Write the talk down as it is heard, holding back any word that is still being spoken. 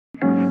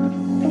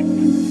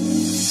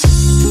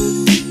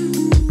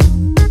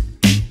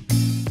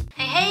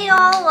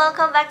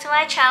welcome back to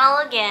my channel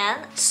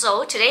again.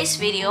 So today's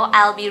video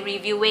I'll be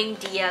reviewing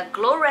the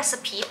Glow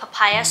Recipe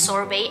Papaya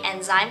Sorbet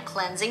Enzyme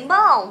Cleansing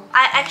Balm.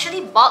 I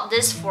actually bought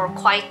this for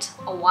quite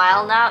a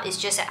while now, it's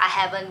just that I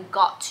haven't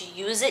got to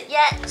use it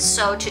yet.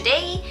 So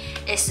today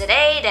is the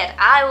day that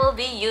I will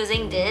be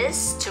using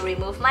this to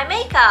remove my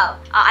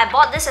makeup. I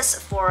bought this at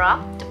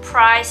Sephora. The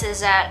price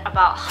is at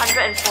about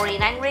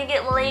 149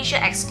 ringgit Malaysia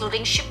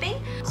excluding shipping.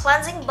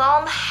 Cleansing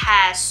balm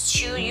has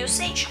two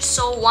usage.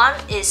 So one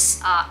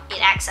is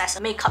it acts as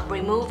a makeup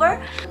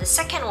remover. The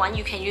second one,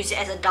 you can use it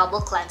as a double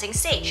cleansing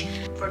stage.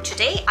 For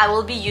today, I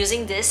will be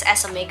using this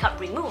as a makeup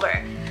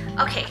remover.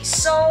 Okay,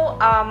 so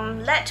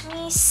let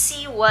me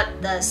see what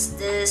does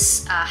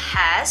this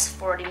has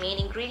for the main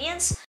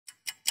ingredients.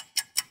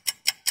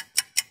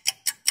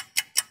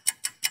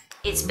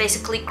 It's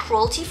basically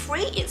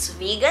cruelty-free, it's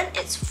vegan,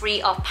 it's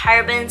free of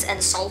parabens and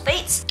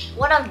sulfates.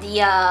 One of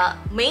the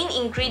main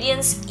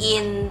ingredients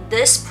in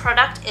this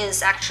product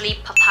is actually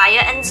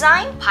papaya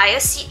enzyme, papaya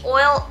seed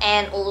oil,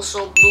 and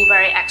also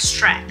blueberry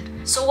extract.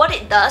 So what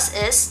it does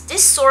is,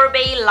 this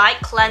sorbet-like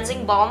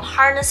cleansing balm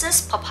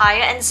harnesses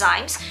papaya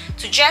enzymes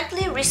to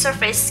gently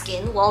resurface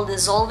skin while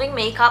dissolving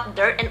makeup,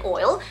 dirt, and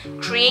oil,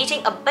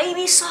 creating a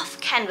baby-soft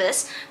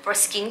canvas for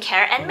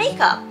skincare and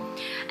makeup.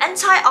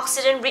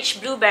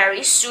 Antioxidant-rich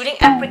blueberry, soothing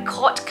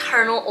apricot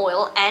kernel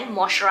oil, and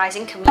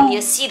moisturizing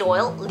camellia seed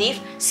oil leave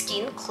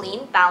skin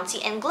clean,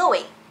 bouncy, and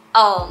glowing.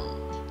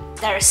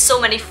 There are so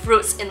many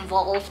fruits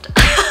involved.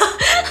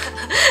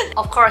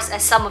 Of course,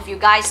 as some of you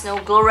guys know,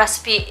 Glow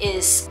Recipe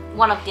is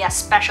one of their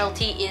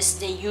specialty is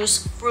they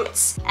use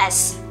fruits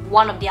as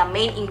one of their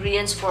main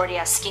ingredients for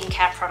their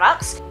skincare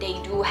products. They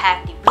do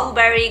have the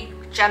blueberry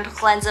gentle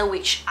cleanser,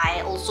 which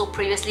I also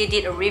previously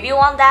did a review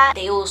on that.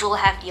 They also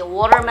have the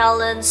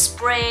watermelon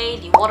spray,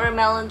 the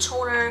watermelon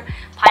toner,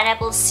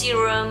 pineapple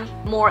serum,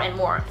 more and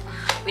more.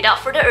 Without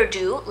further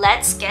ado,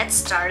 let's get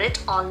started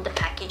on the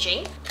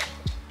packaging.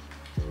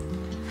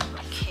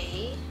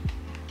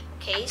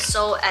 Okay,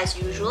 so as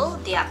usual,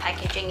 their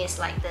packaging is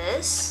like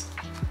this.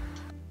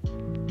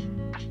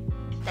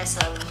 There's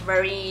a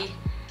very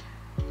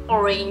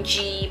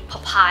orangey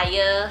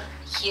papaya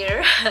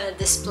here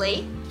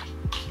display.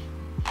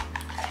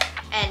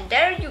 And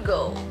there you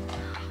go.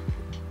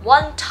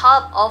 One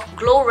tub of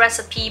Glow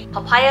Recipe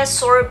Papaya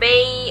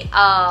Sorbet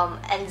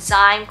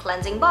Enzyme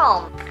Cleansing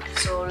Balm.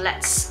 So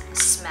let's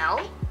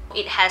smell.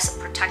 It has a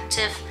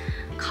protective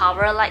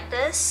cover like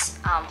this,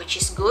 which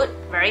is good,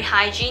 very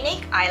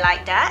hygienic. I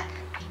like that.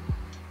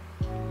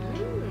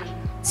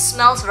 It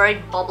smells very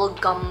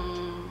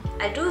bubblegum.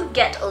 I do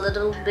get a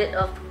little bit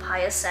of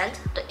papaya scent.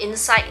 The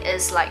inside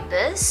is like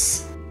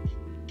this.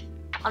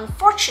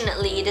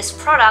 Unfortunately, this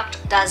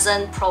product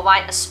doesn't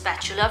provide a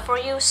spatula for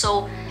you,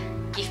 so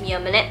give me a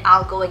minute,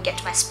 I'll go and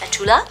get my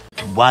spatula.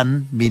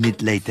 1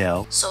 minute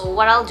later. So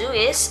what I'll do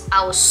is,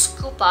 I will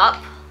scoop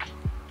up.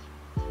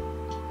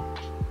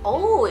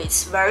 Oh,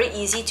 it's very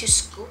easy to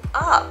scoop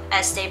up.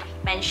 As they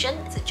mentioned,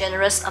 it's a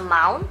generous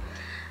amount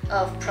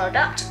of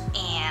product,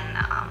 and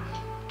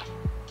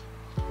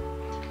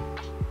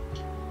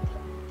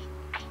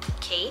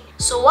okay.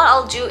 So what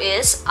I'll do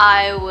is,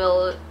 I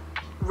will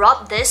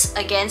rub this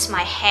against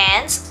my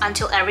hands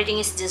until everything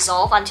is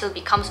dissolved, until it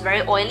becomes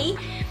very oily,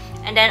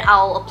 and then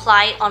I'll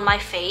apply it on my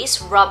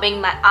face, rubbing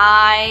my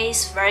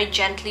eyes, very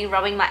gently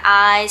rubbing my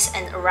eyes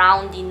and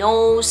around the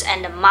nose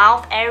and the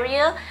mouth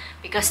area,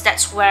 because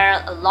that's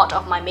where a lot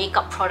of my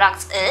makeup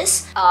products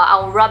is.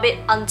 I'll rub it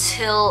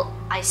until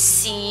I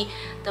see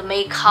the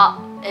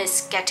makeup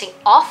is getting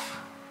off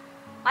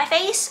my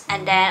face,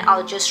 and then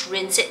I'll just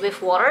rinse it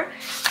with water.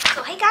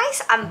 So hey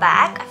guys, I'm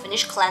back. I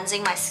finished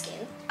cleansing my skin.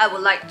 I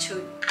would like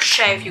to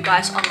share with you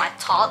guys on my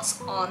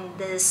thoughts on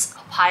this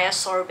Papaya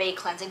Sorbet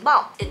Cleansing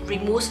Balm. It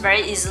removes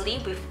very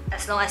easily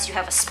as long as you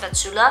have a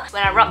spatula.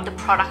 When I rub the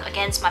product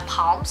against my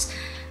palms,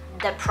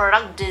 the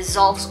product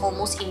dissolves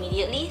almost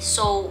immediately.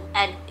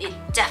 And it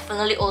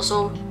definitely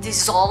also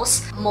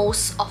dissolves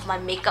most of my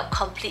makeup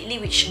completely,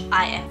 which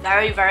I am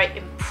very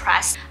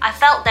impressed. I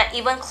felt that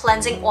even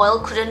cleansing oil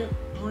couldn't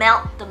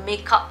melt the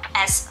makeup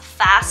as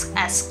fast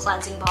as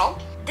cleansing balm.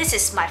 This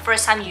is my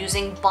first time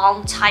using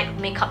balm type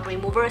makeup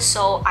remover,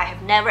 so I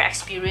have never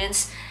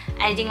experienced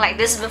anything like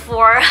this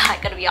before. I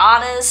gotta be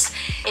honest.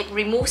 It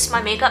removes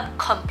my makeup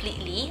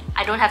completely.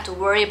 I don't have to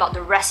worry about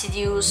the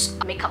residues,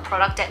 makeup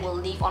product that will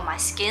leave on my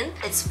skin.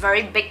 It's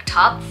very big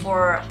tub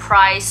for a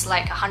price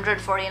like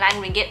 149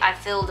 ringgit. I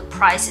feel the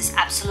price is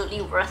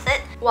absolutely worth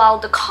it. While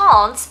the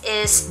cons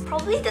is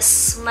probably the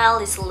smell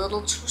is a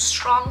little too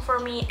strong for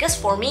me, because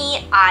for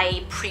me,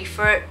 I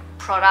prefer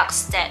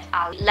products that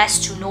are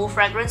less to no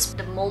fragrance.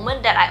 The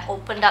moment that I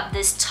opened up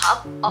this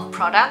tub of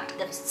product,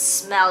 the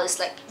smell is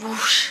like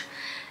whoosh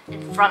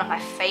in front of my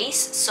face.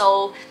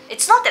 So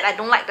it's not that I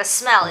don't like the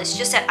smell, it's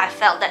just that I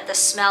felt that the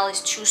smell is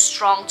too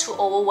strong, too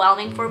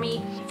overwhelming for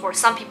me. For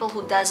some people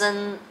who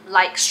doesn't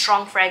like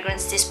strong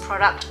fragrance, this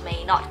product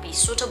may not be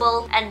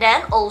suitable. And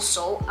then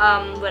also,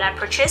 when I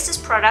purchased this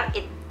product,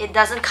 it it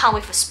doesn't come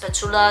with a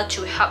spatula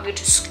to help you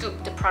to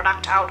scoop the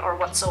product out or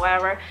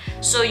whatsoever.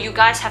 So you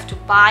guys have to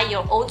buy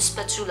your own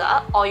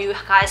spatula, or you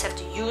guys have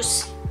to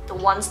use the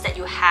ones that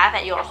you have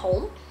at your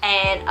home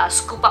and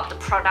scoop up the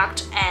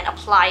product and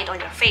apply it on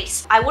your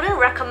face. I wouldn't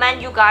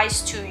recommend you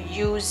guys to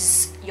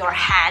use your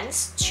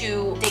hands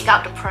to take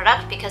out the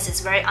product because it's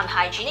very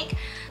unhygienic.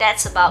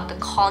 That's about the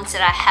cons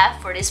that I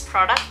have for this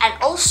product. And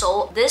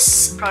also,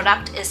 this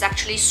product is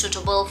actually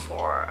suitable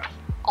for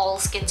all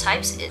skin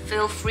types.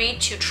 Feel free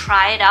to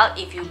try it out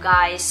if you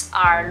guys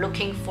are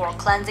looking for a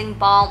cleansing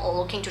balm or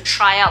looking to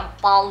try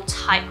out balm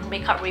type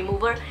makeup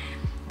remover.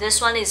 This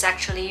one is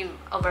actually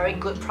a very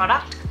good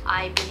product.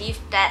 I believe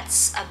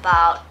that's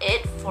about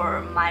it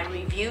for my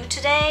review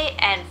today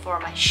and for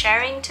my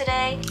sharing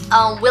today.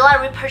 Will I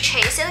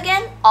repurchase it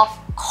again? Of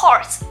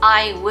course,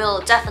 I will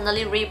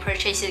definitely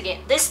repurchase it again.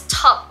 This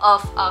tub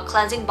of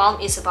cleansing balm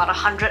is about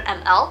 100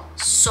 ml,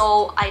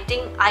 so I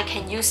think I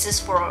can use this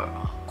for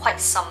quite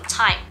some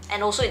time.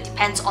 And also it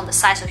depends on the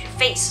size of your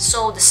face.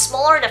 So the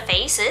smaller the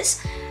face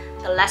is,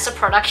 the lesser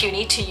product you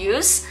need to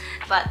use.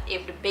 But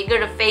if the bigger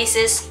the face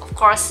is, of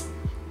course,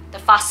 the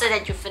faster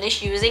that you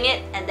finish using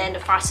it, and then the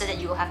faster that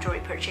you will have to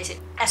repurchase it.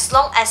 As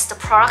long as the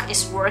product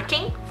is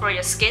working for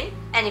your skin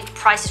and if the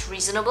price is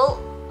reasonable,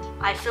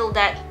 I feel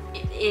that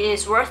it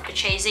is worth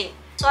purchasing.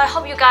 So I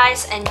hope you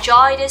guys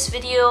enjoy this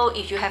video.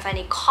 If you have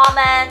any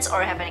comments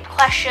or have any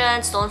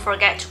questions, don't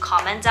forget to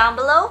comment down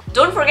below.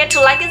 Don't forget to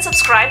like and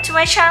subscribe to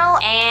my channel,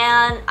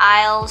 and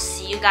I'll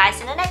see you guys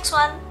in the next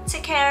one.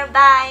 Take care,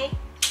 bye!